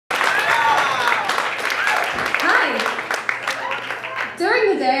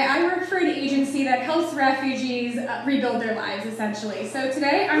today, I work for an agency that helps refugees rebuild their lives, essentially. So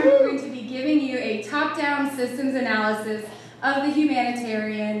today, I'm going to be giving you a top-down systems analysis of the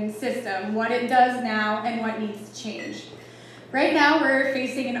humanitarian system, what it does now and what needs to change. Right now, we're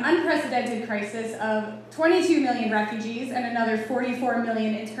facing an unprecedented crisis of 22 million refugees and another 44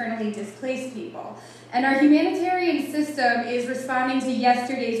 million internally displaced people. And our humanitarian system is responding to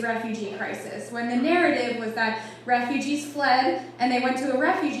yesterday's refugee crisis, when the narrative was that refugees fled and they went to a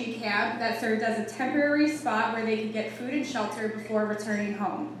refugee camp that served as a temporary spot where they could get food and shelter before returning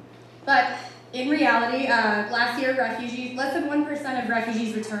home. But in reality, last year, less than 1% of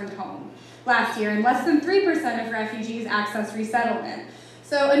refugees returned home last year, and less than 3% of refugees accessed resettlement.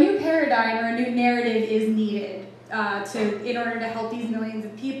 So a new paradigm or a new narrative is needed in order to help these millions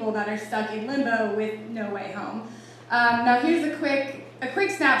of people that are stuck in limbo with no way home. Now here's a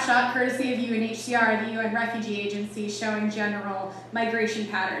quick snapshot, courtesy of UNHCR, the UN Refugee Agency, showing general migration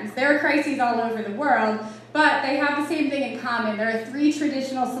patterns. There are crises all over the world, but they have the same thing in common. There are three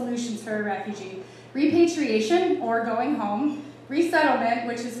traditional solutions for a refugee: repatriation, or going home; resettlement,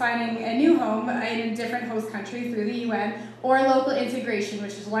 which is finding a new home in a different host country through the UN; or local integration,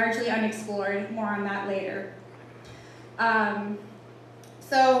 which is largely unexplored. More on that later.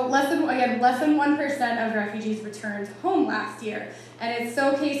 So less than 1% of refugees returned home last year. And it's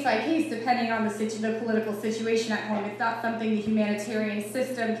so case by case depending on the political situation at home. It's not something the humanitarian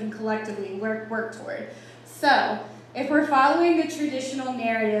system can collectively work toward. So if we're following the traditional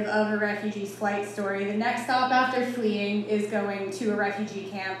narrative of a refugee's flight story, the next stop after fleeing is going to a refugee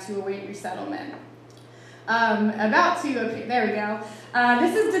camp to await resettlement. There we go.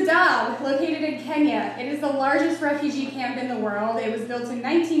 This is Dadaab, located in Kenya. It is the largest refugee camp in the world. It was built in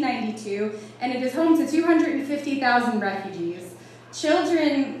 1992, and it is home to 250,000 refugees.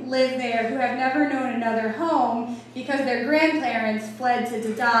 Children live there who have never known another home because their grandparents fled to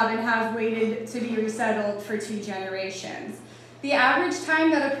Dadaab and have waited to be resettled for 2 generations. The average time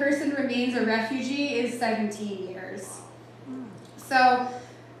that a person remains a refugee is 17 years. So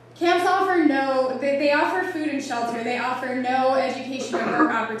camps offer they offer food and shelter. They offer no education or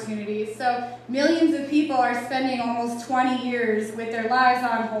work opportunities. So millions of people are spending almost 20 years with their lives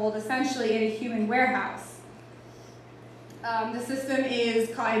on hold, essentially in a human warehouse. The system is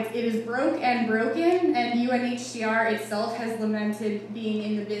broke and broken, and UNHCR itself has lamented being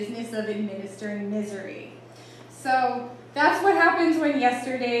in the business of administering misery. So that's what happens when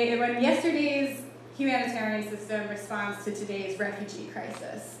yesterday's humanitarian system responds to today's refugee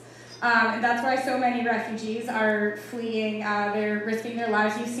crisis. And that's why so many refugees are fleeing. They're risking their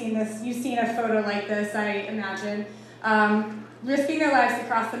lives. You've seen a photo like this, I imagine. Risking their lives to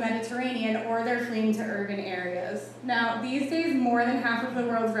cross the Mediterranean, or they're fleeing to urban areas. Now, these days, more than half of the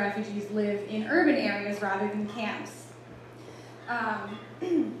world's refugees live in urban areas rather than camps.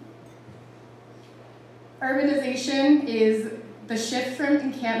 Urbanization is the shift from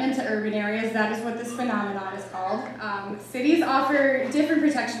encampment to urban areas. That is what this phenomenon is called. Cities offer different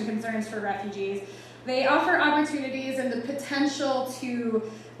protection concerns for refugees. They offer opportunities and the potential to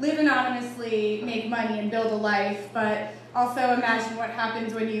live anonymously, make money, and build a life, but also imagine what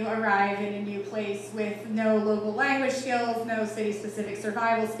happens when you arrive in a new place with no local language skills, no city-specific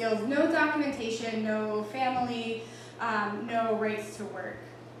survival skills, no documentation, no family, no rights to work.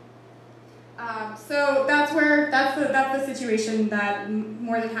 So that's the situation that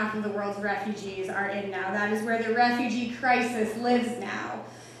more than half of the world's refugees are in now. That is where the refugee crisis lives now.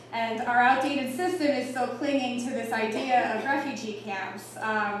 And our outdated system is still clinging to this idea of refugee camps,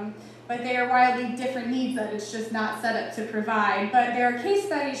 but they are wildly different needs that it's just not set up to provide. But there are case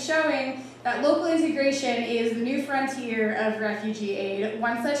studies showing that local integration is the new frontier of refugee aid.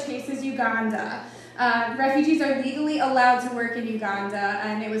 One such case is Uganda. Refugees are legally allowed to work in Uganda,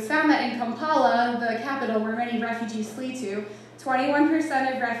 and it was found that in Kampala, the capital where many refugees flee to,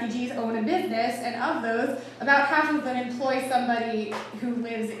 21% of refugees own a business, and of those, about half of them employ somebody who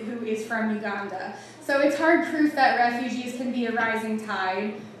is from Uganda. So it's hard proof that refugees can be a rising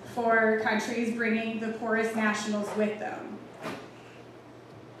tide for countries bringing the poorest nationals with them.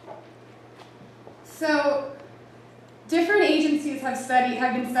 So different agencies have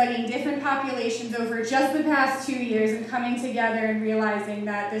been studying different populations over just the past 2 years and coming together and realizing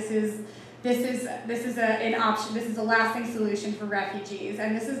that this is an option. This is a lasting solution for refugees,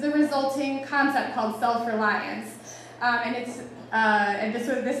 and this is the resulting concept called self-reliance. And this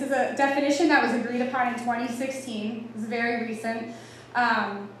is a definition that was agreed upon in 2016. It's very recent.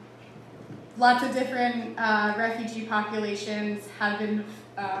 Lots of different refugee populations have been.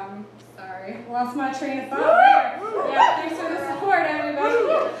 Sorry, lost my train of thought there. Yeah, thanks for the support, everybody.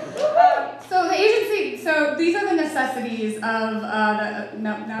 So these are the necessities necessities of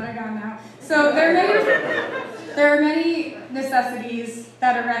now they're gone now. So there are many necessities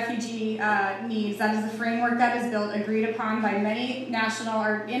that a refugee needs. That is the framework that is built, agreed upon by many national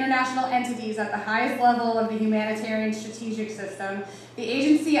or international entities at the highest level of the humanitarian strategic system. The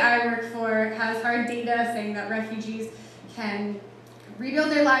agency I work for has hard data saying that refugees can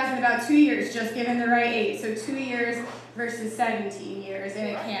rebuild their lives in about 2 years, just given the right aid. So 2 years versus 17 years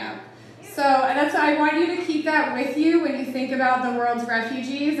in a camp. So that's why I want you to keep that with you when you think about the world's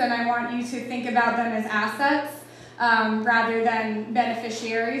refugees, and I want you to think about them as assets rather than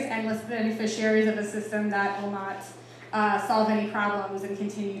beneficiaries, endless beneficiaries of a system that will not solve any problems and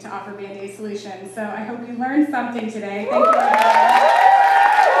continue to offer Band-Aid solutions. So I hope you learned something today. Thank you, everyone.